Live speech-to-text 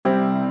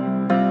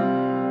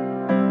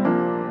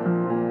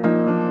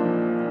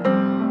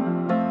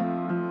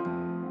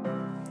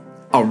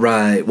All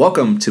right,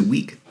 welcome to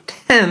week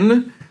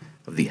 10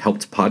 of the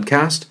Helpt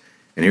podcast.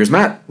 And here's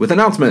Matt with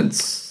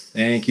announcements.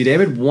 Thank you,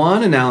 David.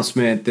 One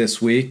announcement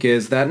this week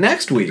is that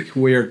next week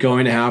we are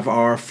going to have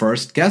our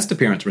first guest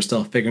appearance. We're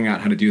still figuring out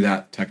how to do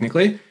that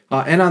technically.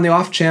 And on the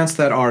off chance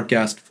that our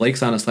guest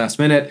flakes on us last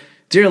minute,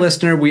 dear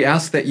listener, we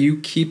ask that you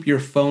keep your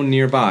phone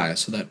nearby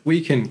so that we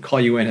can call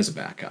you in as a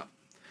backup.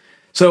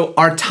 So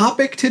our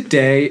topic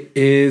today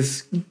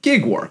is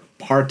gig work,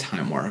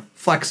 part-time work,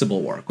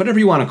 flexible work, whatever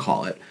you want to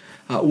call it.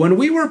 When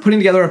we were putting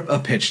together a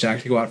pitch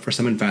deck to go out for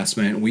some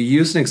investment, we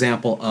used an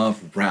example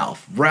of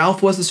Ralph.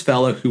 Ralph was this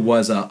fellow who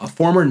was a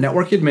former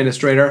network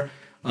administrator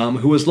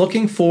who was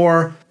looking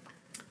for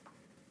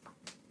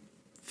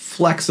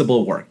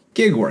flexible work,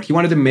 gig work. He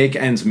wanted to make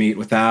ends meet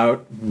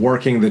without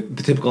working the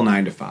typical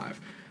 9 to 5.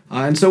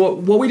 And so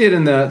what we did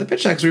in the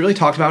pitch deck is we really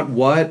talked about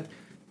what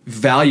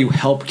value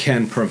Helpt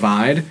can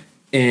provide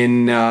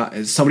in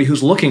somebody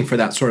who's looking for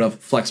that sort of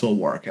flexible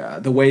work,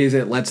 the ways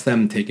it lets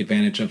them take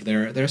advantage of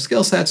their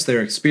skill sets,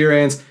 their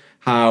experience,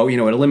 how it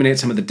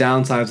eliminates some of the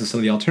downsides of some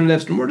of the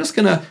alternatives. And we're just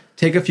going to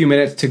take a few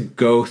minutes to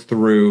go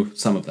through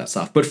some of that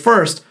stuff. But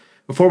first,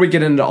 before we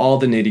get into all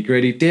the nitty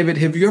gritty, David,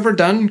 have you ever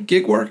done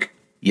gig work?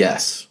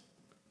 Yes.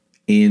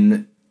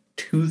 In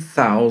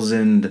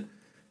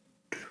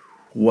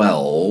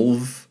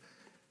 2012,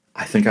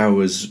 I think I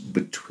was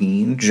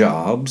between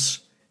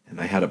jobs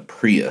and I had a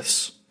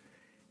Prius.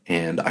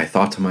 And I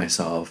thought to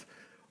myself,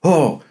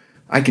 oh,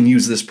 I can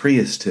use this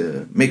Prius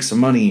to make some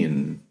money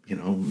and,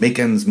 make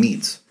ends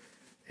meet.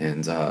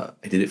 And I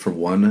did it for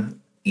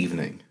one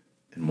evening,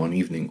 and one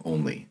evening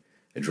only.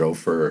 I drove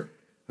for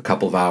a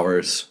couple of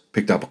hours,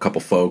 picked up a couple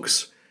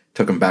folks,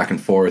 took them back and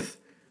forth.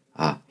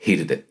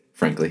 Hated it,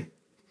 frankly.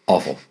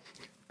 Awful.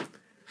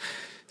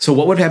 So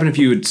what would happen if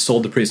you had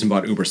sold the Prius and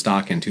bought Uber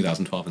stock in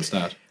 2012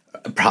 instead?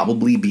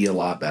 Probably be a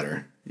lot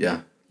better,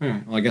 yeah. All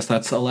right. Well, I guess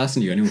that's a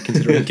lesson you. Anyone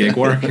considering gig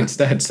work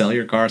instead, sell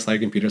your car, sell your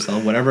computer, sell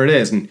whatever it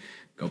is, and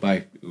go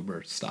buy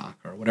Uber stock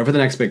or whatever the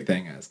next big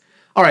thing is.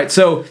 All right,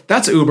 so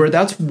that's Uber.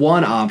 That's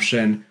one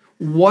option.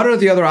 What are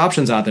the other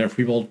options out there for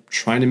people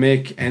trying to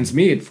make ends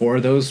meet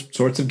for those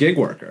sorts of gig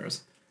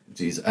workers?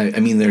 Geez, I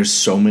mean, there's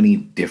so many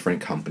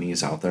different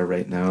companies out there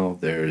right now.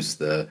 There's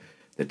the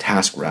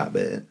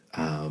TaskRabbit.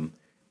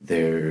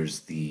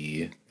 There's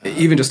the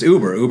even just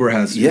Uber. Uber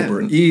has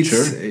Uber Eats,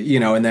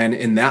 sure. And then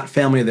in that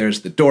family,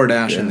 there's the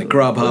DoorDash and the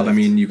Grubhub. I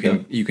mean, you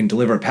can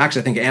deliver a package.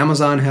 I think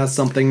Amazon has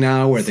something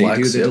now where they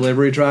do the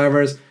delivery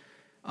drivers,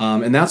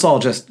 and that's all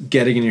just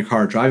getting in your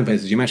car, driving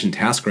places. You mentioned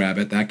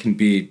TaskRabbit. That can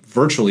be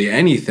virtually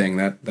anything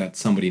that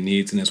somebody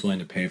needs and is willing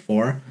to pay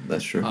for.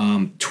 That's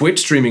true. Twitch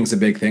streaming is a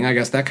big thing. I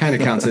guess that kind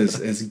of counts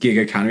as gig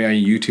economy. I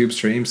mean, YouTube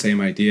stream,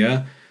 same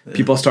idea. Yeah.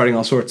 People starting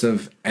all sorts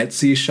of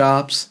Etsy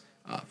shops.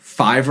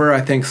 Fiverr, I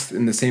think,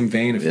 in the same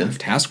vein of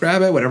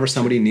TaskRabbit, whatever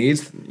somebody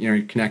needs,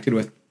 you're connected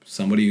with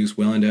somebody who's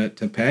willing to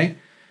pay.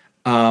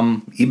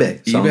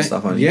 eBay, selling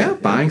stuff on eBay.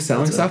 Buying,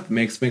 selling stuff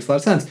makes a lot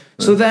of sense.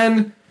 Yeah. So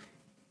then,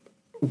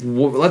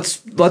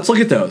 let's look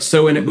at those.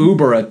 So in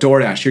Uber, a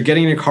DoorDash, you're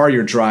getting in your car,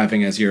 you're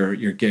driving as your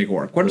gig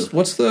work.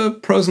 What's the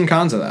pros and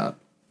cons of that?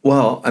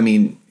 Well, I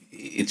mean,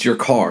 it's your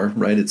car,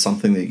 right? It's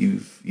something that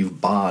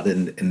you've bought,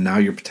 and now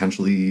you're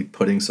potentially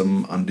putting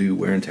some undue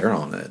wear and tear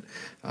on it.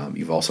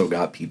 You've also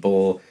got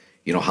people,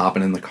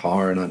 hopping in the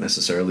car and not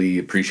necessarily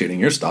appreciating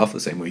your stuff the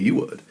same way you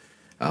would.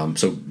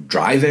 So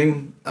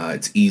driving,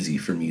 it's easy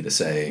for me to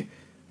say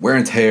wear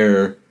and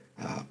tear.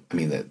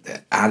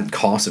 The added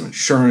cost of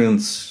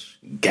insurance,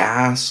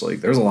 gas,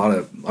 there's a lot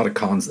of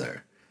cons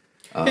there.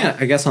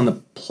 I guess on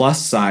the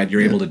plus side,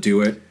 you're able to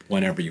do it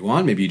whenever you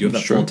want. Maybe you do have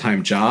a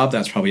full-time job.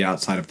 That's probably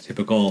outside of the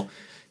typical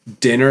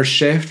dinner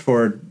shift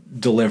for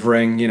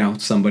delivering,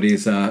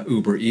 somebody's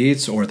Uber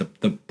Eats, or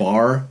the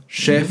bar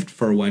shift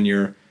for when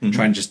you're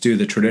trying to just do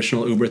the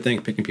traditional Uber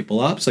thing, picking people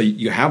up. So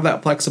you have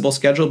that flexible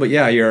schedule, but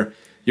you're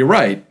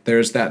right.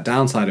 There's that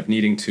downside of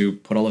needing to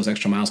put all those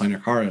extra miles on your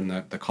car and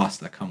the costs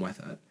that come with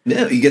it.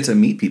 Yeah, you get to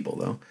meet people,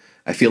 though.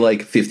 I feel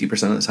like 50%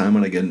 of the time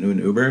when I get into an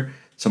Uber,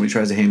 somebody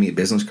tries to hand me a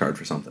business card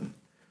for something.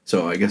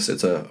 So I guess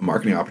it's a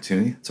marketing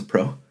opportunity. It's a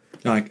pro.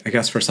 I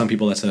guess for some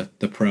people that's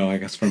the pro. I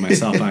guess for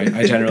myself,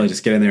 I generally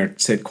just get in there,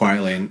 sit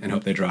quietly, and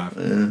hope they drive.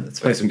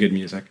 Play some good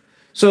music.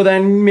 So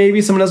then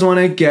maybe someone doesn't want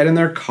to get in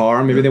their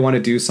car. Maybe they want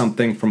to do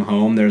something from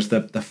home. There's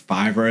the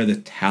Fiverr, the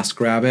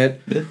TaskRabbit.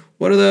 Yeah.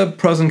 What are the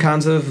pros and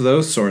cons of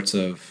those sorts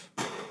of?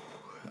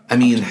 I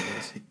mean,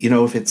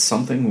 if it's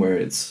something where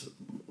it's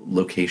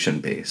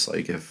location-based,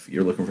 like if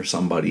you're looking for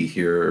somebody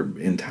here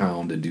in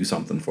town to do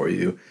something for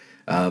you,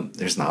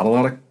 there's not a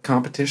lot of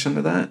competition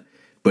to that.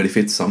 But if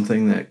it's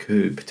something that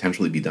could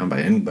potentially be done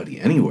by anybody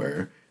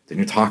anywhere, then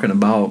you're talking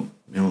about,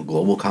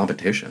 global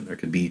competition. There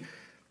could be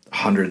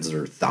hundreds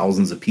or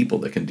thousands of people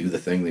that can do the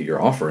thing that you're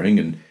offering,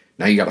 and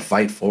now you got to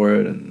fight for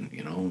it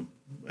and,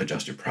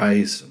 adjust your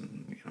price.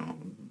 And,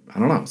 I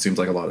don't know. It seems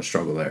like a lot of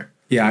struggle there.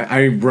 Yeah,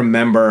 I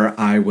remember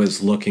I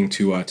was looking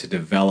to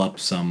develop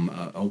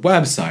a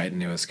website,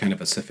 and it was kind of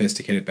a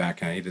sophisticated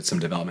backend. I needed some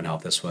development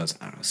help. This was,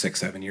 I don't know,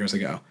 6-7 years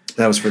ago.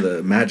 That was for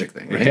the magic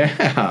thing, right?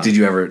 Yeah. Did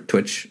you ever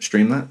Twitch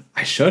stream that?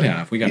 I should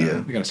have. We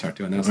gotta start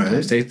doing that.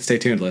 Right. Stay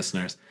tuned,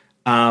 listeners.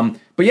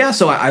 But yeah,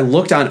 so I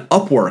looked on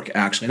Upwork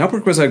actually, and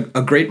Upwork was a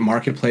great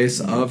marketplace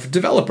of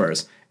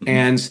developers,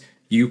 and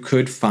you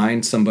could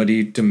find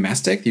somebody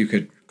domestic you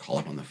could call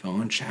up on the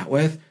phone, chat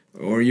with,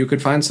 or you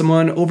could find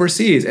someone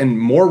overseas. And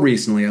more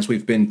recently, as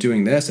we've been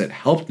doing this at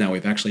Helpt now,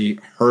 we've actually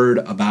heard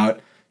about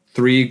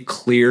 3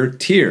 clear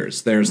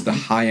tiers. There's the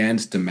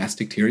high-end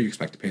domestic tier, you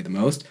expect to pay the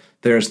most.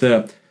 There's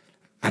the,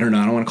 I don't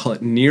want to call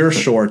it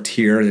nearshore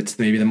tier. It's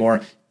maybe the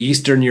more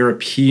Eastern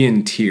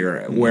European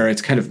tier, where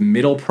it's kind of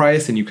middle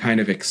price and you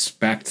kind of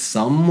expect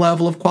some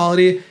level of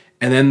quality.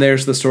 And then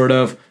there's the sort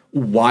of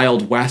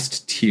Wild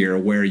West tier,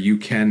 where you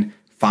can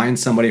find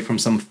somebody from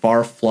some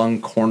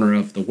far-flung corner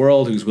of the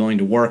world who's willing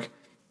to work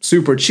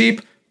super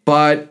cheap,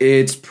 but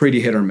it's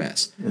pretty hit or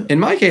miss. Yeah. In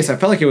my case, I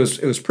felt like it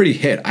was pretty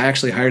hit. I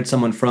actually hired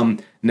someone from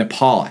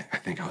Nepal. I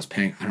think I was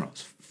paying, I don't know, it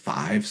was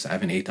 $5,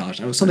 $7, $8.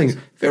 It was something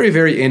very,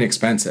 very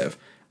inexpensive.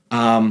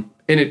 And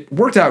it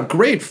worked out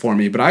great for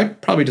me, but I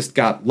probably just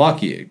got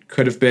lucky. It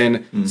could have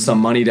been some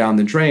money down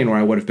the drain where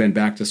I would have been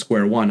back to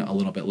square one a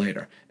little bit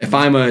later. If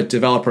I'm a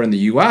developer in the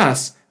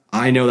US,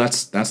 I know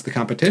that's the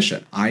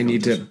competition. I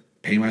need to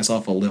pay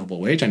myself a livable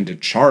wage. I need to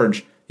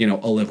charge,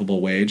 a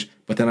livable wage,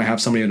 but then I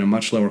have somebody in a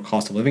much lower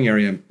cost of living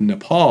area in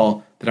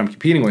Nepal that I'm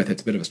competing with.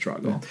 It's a bit of a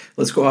struggle. Yeah.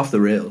 Let's go off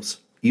the rails.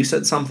 You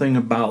said something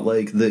about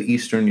like the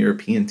Eastern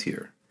European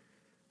tier.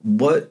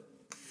 What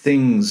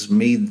things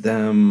made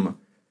them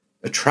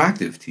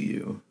attractive to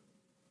you?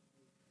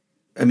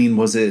 I mean,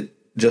 was it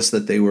just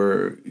that they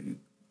were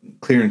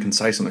clear and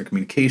concise in their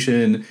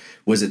communication?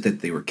 Was it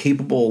that they were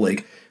capable?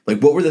 Like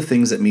what were the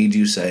things that made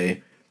you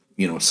say,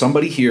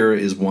 somebody here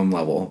is one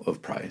level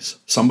of price,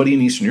 somebody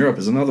in Eastern Europe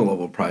is another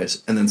level of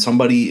price, and then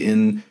somebody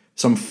in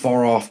some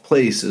far off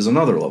place is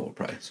another level of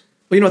price?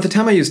 Well, at the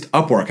time I used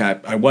Upwork,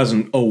 I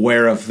wasn't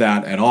aware of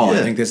that at all. Yeah.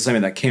 I think this is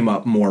something that came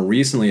up more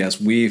recently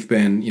as we've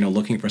been,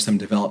 looking for some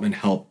development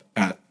help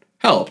at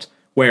Helpt,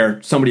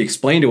 where somebody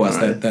explained to us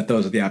that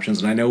those are the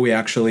options. And I know we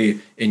actually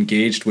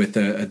engaged with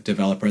a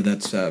developer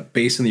that's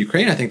based in the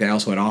Ukraine. I think they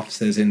also had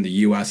offices in the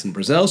US and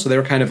Brazil. So they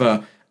were kind of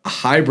a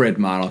hybrid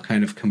model,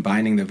 kind of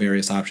combining the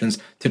various options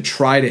to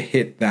try to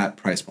hit that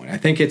price point. I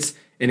think it's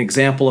an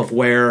example of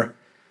where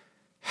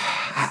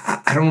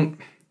I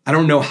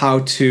don't know how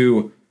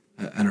to,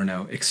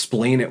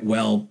 explain it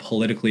well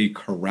politically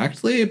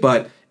correctly,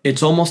 but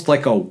it's almost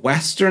like a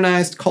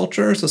westernized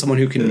culture. So someone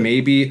who can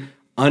maybe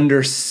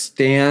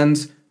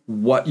understand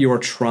what you're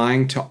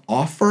trying to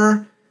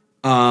offer,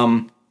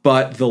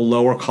 but the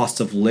lower cost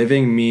of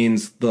living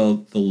means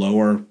the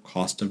lower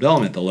cost of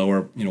development, the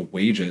lower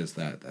wages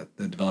that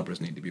the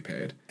developers need to be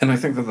paid. And I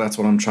think that's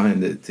what I'm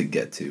trying to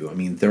get to. I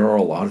mean, there are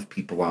a lot of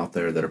people out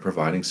there that are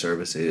providing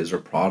services or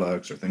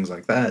products or things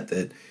like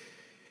that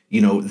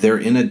they're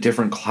in a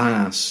different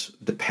class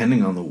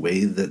depending on the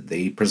way that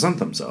they present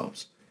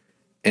themselves.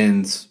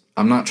 And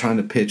I'm not trying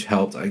to pitch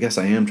Helpt. I guess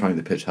I am trying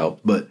to pitch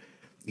Helpt, but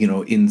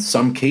in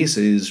some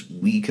cases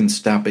we can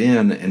step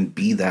in and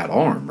be that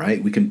arm,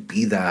 right? We can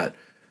be that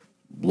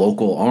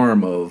local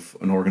arm of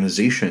an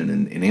organization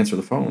and answer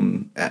the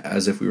phone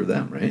as if we were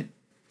them, right?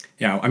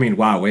 Yeah, I mean,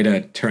 wow, way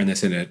to turn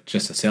this into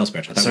just a sales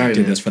pitch. I thought we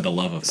did this for the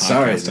love of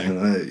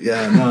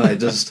podcasting. I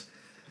just...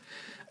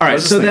 All right,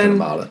 so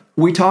then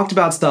we talked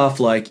about stuff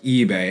like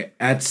eBay,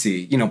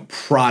 Etsy,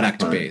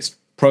 product-based.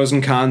 Right. Pros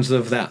and cons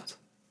of that.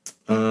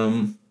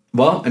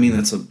 Well, I mean,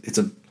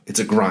 it's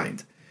a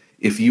grind.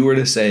 If you were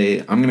to say,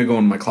 I'm going to go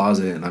in my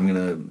closet and I'm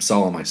going to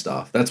sell all my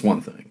stuff, that's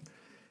one thing.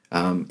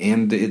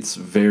 And it's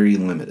very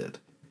limited.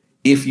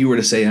 If you were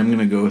to say, I'm going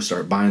to go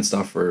start buying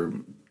stuff for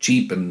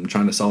cheap and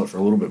trying to sell it for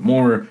a little bit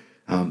more,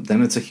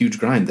 then it's a huge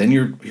grind. Then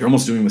you're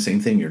almost doing the same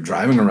thing. You're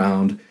driving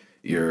around,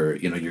 you're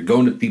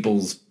going to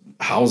people's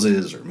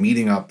houses or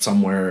meeting up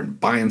somewhere and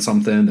buying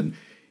something, and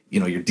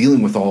you're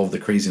dealing with all of the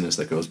craziness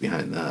that goes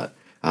behind that.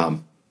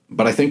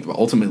 But I think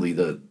ultimately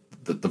the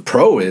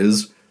pro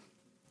is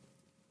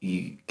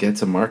you get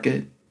to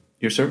market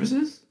your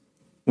services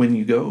when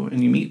you go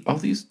and you meet all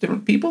these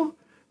different people.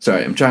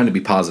 Sorry, I'm trying to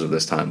be positive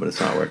this time, but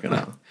it's not working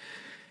out.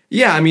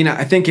 Yeah, I mean,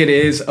 I think it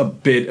is a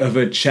bit of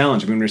a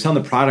challenge. I mean, when you're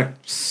selling the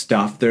product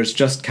stuff, there's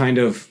just kind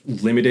of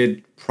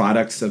limited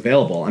products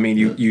available. I mean,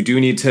 you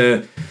do need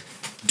to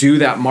do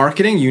that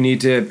marketing. You need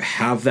to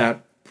have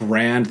that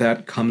brand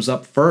that comes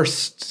up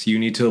first. You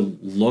need to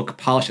look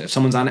polished. If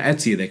someone's on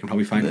Etsy, they can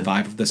probably find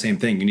 5 of the same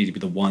thing. You need to be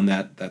the one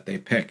that they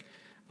pick.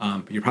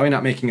 But you're probably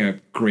not making a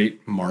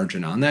great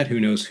margin on that. Who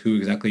knows who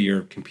exactly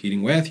you're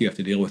competing with? You have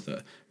to deal with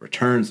the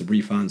returns, the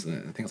refunds,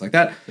 and things like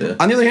that. Yeah.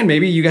 On the other hand,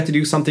 maybe you get to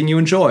do something you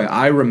enjoy.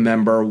 I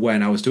remember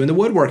when I was doing the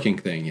woodworking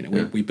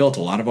thing, we built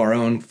a lot of our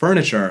own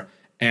furniture,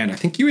 and I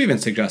think you even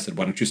suggested,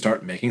 why don't you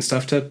start making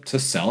stuff to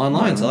sell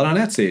online, sell it on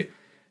Etsy?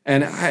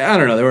 And I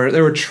don't know,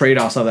 there were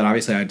trade-offs of that.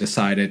 Obviously, I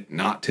decided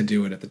not to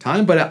do it at the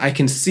time, but I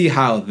can see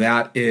how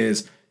that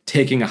is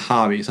taking a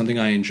hobby, something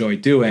I enjoy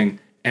doing,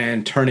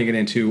 and turning it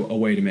into a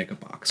way to make a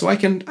buck. So I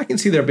can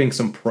see there being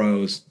some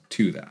pros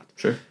to that.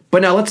 Sure.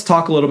 But now let's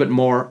talk a little bit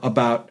more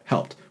about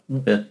Helpt.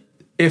 Yeah.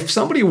 If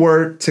somebody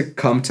were to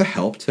come to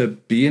Help to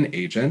be an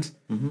agent,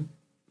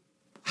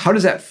 how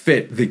does that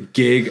fit the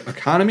gig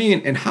economy,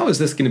 and how is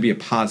this going to be a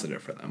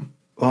positive for them?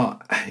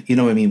 Well,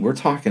 we're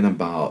talking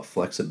about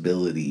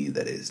flexibility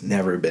that has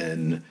never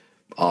been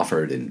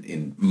offered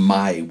in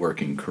my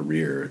working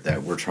career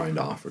that we're trying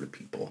to offer to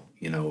people.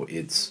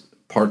 It's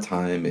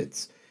part-time,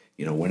 it's,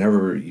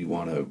 whenever you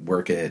want to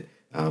work it,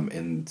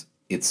 and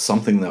it's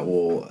something that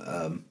will,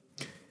 I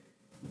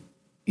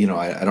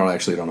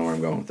don't know where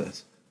I'm going with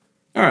this.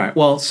 All right.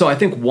 Well, so I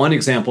think one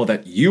example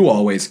that you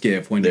always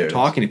give when you're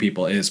talking to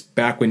people is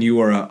back when you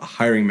were a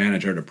hiring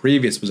manager at a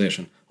previous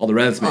position, all the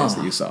resumes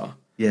that you saw.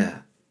 Yeah.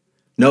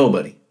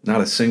 Nobody,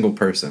 not a single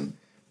person,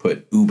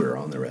 put Uber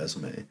on their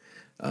resume.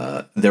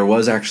 There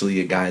was actually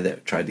a guy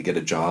that tried to get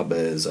a job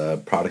as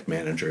a product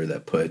manager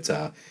that put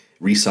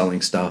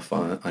reselling stuff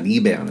on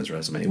eBay on his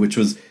resume, which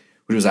was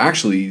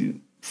actually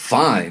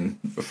fine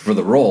for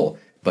the role.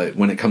 But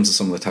when it comes to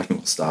some of the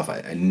technical stuff,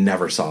 I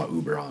never saw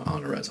Uber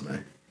on a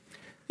resume.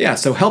 Yeah,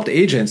 so Helpt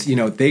agents,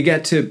 they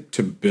get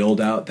to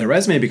build out their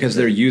resume because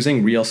they're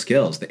using real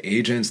skills. The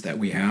agents that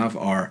we have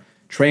are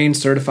trained,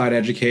 certified,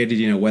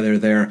 educated, whether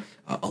they're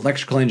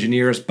electrical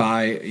engineers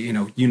by,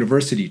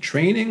 university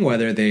training,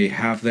 whether they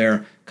have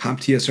their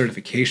CompTIA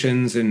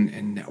certifications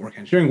in network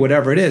engineering,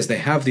 whatever it is, they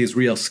have these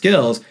real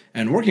skills,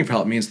 and working for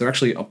Helpt means they're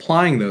actually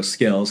applying those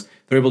skills.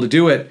 They're able to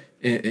do it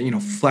in,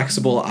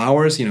 flexible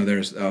hours.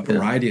 There's a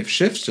variety of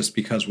shifts just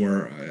because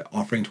we're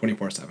offering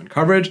 24/7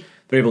 coverage.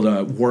 They're able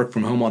to work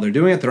from home while they're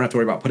doing it. They don't have to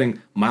worry about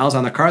putting miles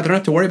on the car. They don't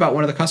have to worry about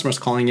one of the customers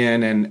calling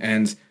in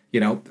and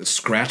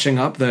scratching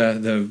up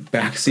the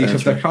back seat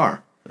of the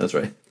car. That's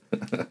right.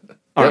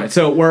 All right,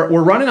 so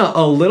we're running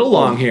a little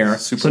long here.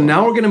 So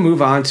now we're going to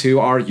move on to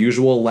our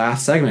usual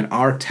last segment,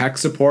 our tech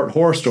support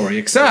horror story.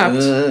 Except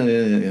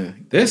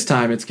this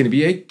time it's going to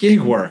be a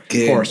gig work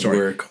horror story.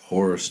 Gig work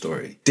horror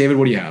story. David,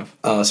 what do you have?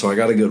 So I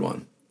got a good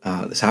one.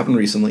 This happened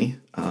recently.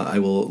 I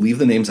will leave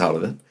the names out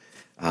of it.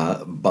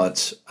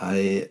 But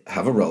I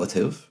have a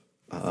relative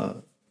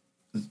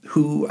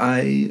who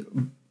I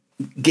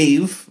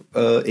gave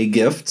a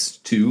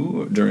gift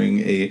to during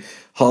a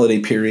holiday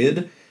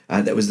period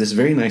that was this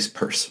very nice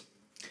purse.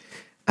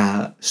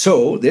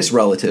 So this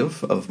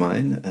relative of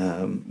mine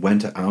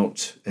went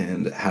out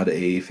and had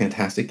a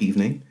fantastic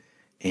evening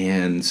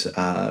and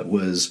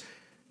was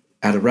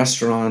at a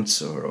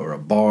restaurant or a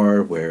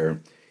bar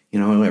where,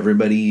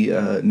 everybody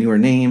knew her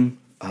name.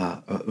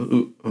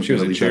 She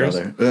was in Cheers?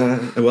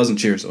 It wasn't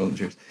Cheers.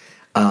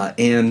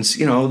 And,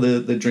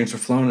 the drinks were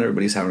flowing.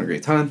 Everybody's having a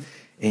great time.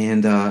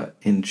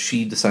 And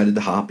she decided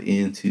to hop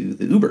into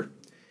the Uber.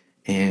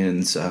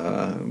 And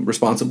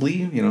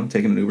responsibly,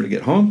 taking an Uber to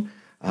get home.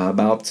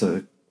 About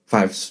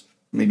 5,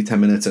 maybe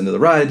 10 minutes into the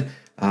ride,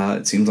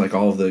 it seems like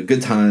all of the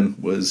good time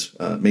was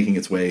making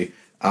its way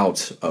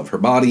out of her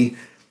body,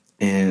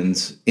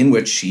 and in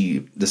which she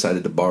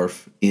decided to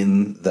barf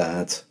in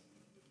that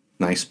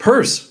nice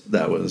purse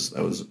that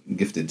was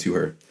gifted to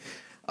her.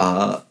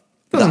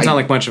 Doesn't sound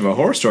like much of a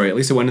horror story. At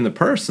least it went in the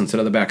purse instead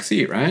of the back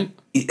seat, right?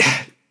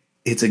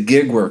 It's a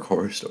gig work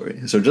horror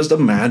story. So just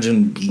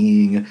imagine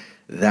being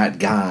that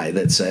guy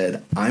that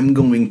said, I'm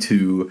going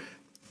to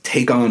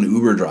take on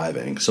Uber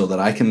driving so that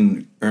I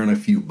can earn a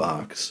few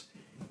bucks,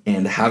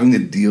 and having to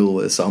deal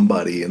with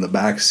somebody in the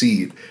back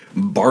seat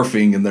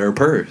barfing in their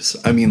purse.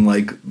 I mean,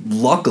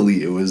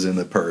 luckily it was in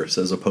the purse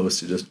as opposed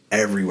to just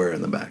everywhere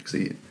in the back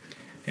seat.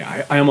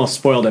 Yeah, I almost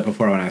spoiled it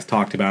before when I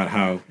talked about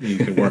how you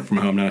could work from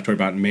home, not have to worry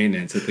about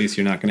maintenance. At least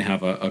you're not going to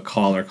have a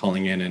caller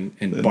calling in and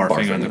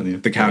barfing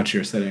on the couch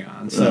you're sitting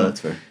on. So that's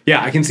fair.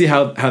 Yeah, I can see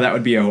how that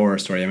would be a horror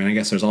story. I mean, I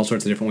guess there's all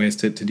sorts of different ways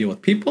to deal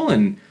with people,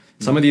 and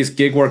some of these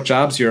gig work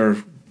jobs, you're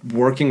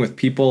working with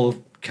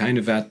people kind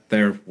of at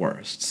their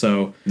worst.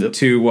 So to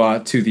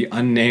the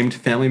unnamed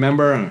family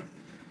member,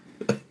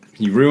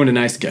 you ruined a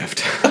nice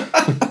gift.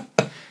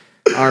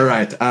 All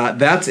right,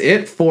 that's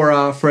it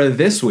for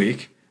this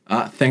week.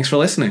 Thanks for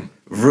listening.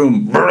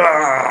 Vroom.